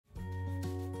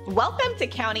Welcome to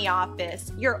County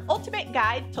Office, your ultimate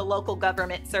guide to local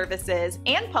government services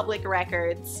and public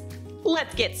records.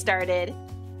 Let's get started.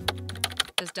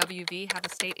 Does WV have a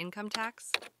state income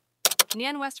tax?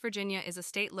 Nyan, West Virginia is a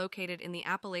state located in the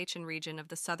Appalachian region of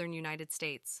the southern United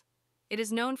States. It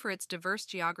is known for its diverse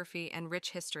geography and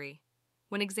rich history.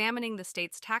 When examining the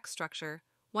state's tax structure,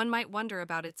 one might wonder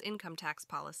about its income tax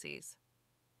policies.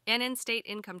 An state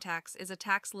income tax is a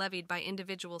tax levied by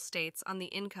individual states on the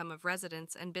income of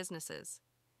residents and businesses.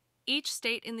 Each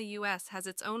state in the U.S. has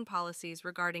its own policies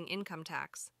regarding income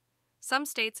tax. Some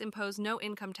states impose no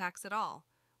income tax at all,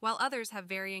 while others have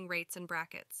varying rates and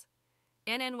brackets.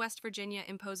 West Virginia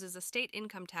imposes a state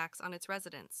income tax on its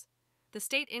residents. The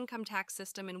state income tax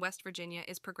system in West Virginia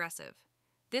is progressive.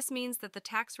 This means that the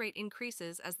tax rate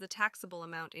increases as the taxable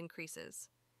amount increases.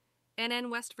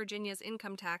 West Virginia's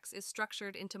income tax is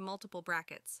structured into multiple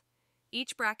brackets.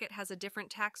 Each bracket has a different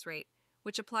tax rate,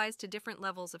 which applies to different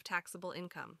levels of taxable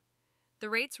income. The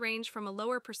rates range from a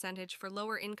lower percentage for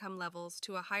lower income levels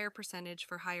to a higher percentage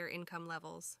for higher income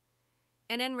levels.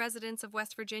 Residents of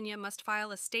West Virginia must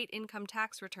file a state income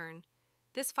tax return.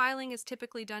 This filing is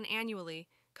typically done annually,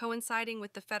 coinciding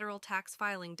with the federal tax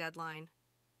filing deadline.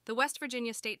 The West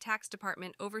Virginia State Tax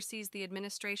Department oversees the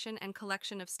administration and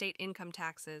collection of state income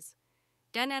taxes.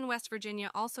 West Virginia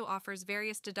also offers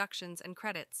various deductions and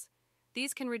credits.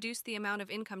 These can reduce the amount of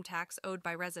income tax owed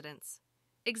by residents.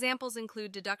 Examples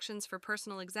include deductions for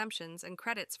personal exemptions and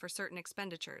credits for certain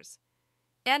expenditures.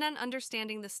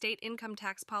 Understanding the state income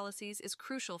tax policies is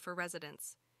crucial for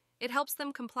residents. It helps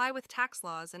them comply with tax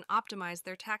laws and optimize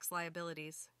their tax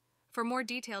liabilities. For more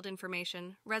detailed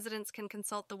information, residents can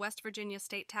consult the West Virginia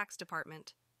State Tax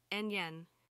Department. Yen.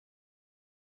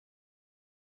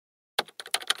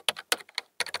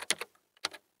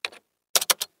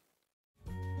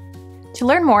 To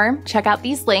learn more, check out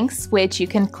these links, which you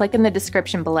can click in the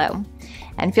description below.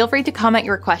 And feel free to comment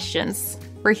your questions.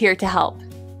 We're here to help.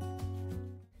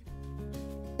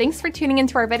 Thanks for tuning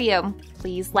into our video.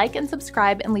 Please like and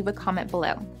subscribe and leave a comment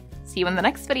below. See you in the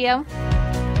next video.